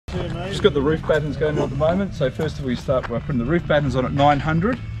Just got the roof battens going on at the moment. So first of all, you start by putting the roof battens on at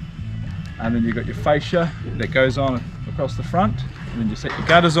 900, and then you've got your fascia that goes on across the front, and then you set your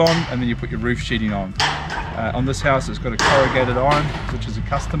gutters on, and then you put your roof sheeting on. On this house, it's got a corrugated iron, which is a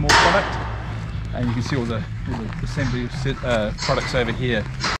custom product, and you can see all the assembly products over here.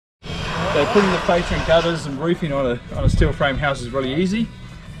 So putting the fascia and gutters and roofing on a steel frame house is really easy.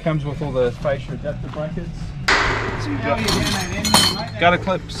 Comes with all the fascia adapter brackets. So you've got gutter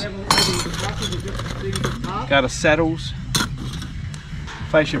clips, gutter saddles,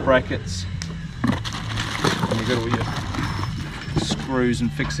 fascia brackets, and you've got all your screws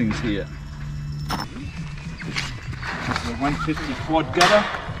and fixings here. This is a 150 quad gutter.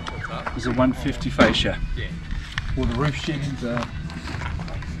 This is a 150 fascia. All the roof sheetings are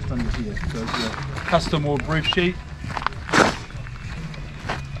under here. So it's a custom ordered roof sheet.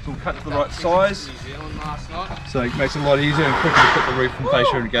 It's all cut to the right size, so it makes it a lot easier and quicker to put the roof and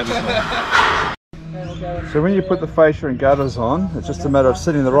fascia and gutters on. So when you put the fascia and gutters on, it's just a matter of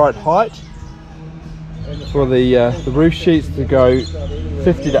setting the right height for the roof sheets to go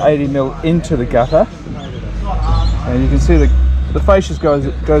 50 to 80 mil into the gutter. And you can see the fascia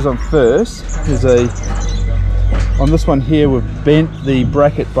goes on first. There's on this one here we've bent the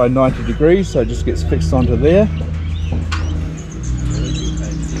bracket by 90 degrees, so it just gets fixed onto there.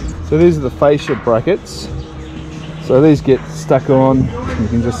 So these are the fascia brackets. So these get stuck on, you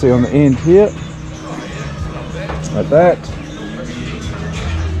can just see on the end here, like that.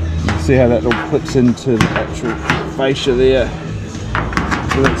 You can see how that all clips into the actual fascia there.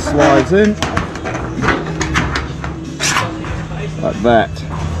 So that slides in, like that.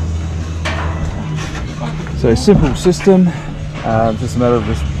 So simple system, just a matter of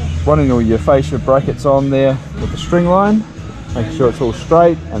just running all your fascia brackets on there with the string line, making sure it's all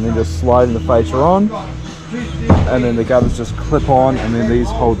straight, and then just sliding the fascia on, and then the gutters just clip on, and then these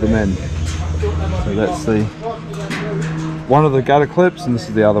hold them in. So that's the one of the gutter clips, and this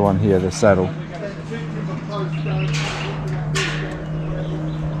is the other one here, the saddle.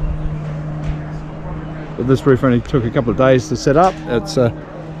 But this roof only took a couple of days to set up. It's you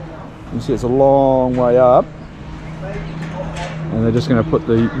can see it's a long way up, and they're just going to put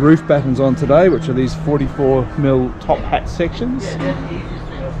the roof battens on today, which are these 44 mil top hat sections.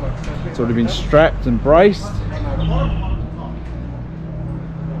 It's already been strapped and braced,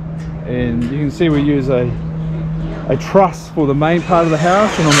 and you can see we use a truss for the main part of the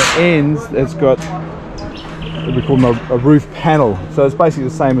house, and on the ends it's got what we call them a roof panel. So it's basically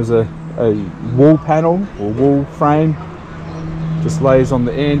the same as a wall panel or wall frame. Just lays on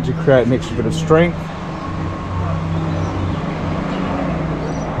the end to create an extra bit of strength,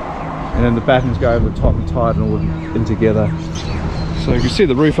 and then the battens go over the top and tie it all in together. So you can see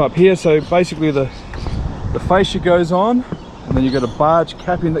the roof up here. So basically the fascia goes on, and then you've got a barge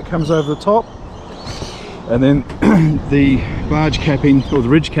capping that comes over the top, and then the barge capping, or the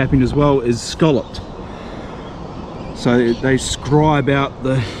ridge capping as well, is scalloped. So they scribe out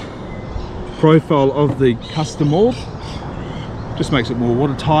the profile of the custom mold. Just makes it more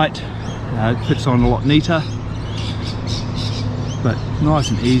watertight, it fits on a lot neater, but nice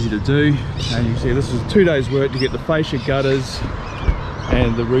and easy to do. And you can see this is 2 days work to get the fascia, gutters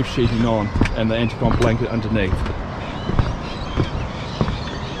and the roof sheeting on, and the anti-comp blanket underneath.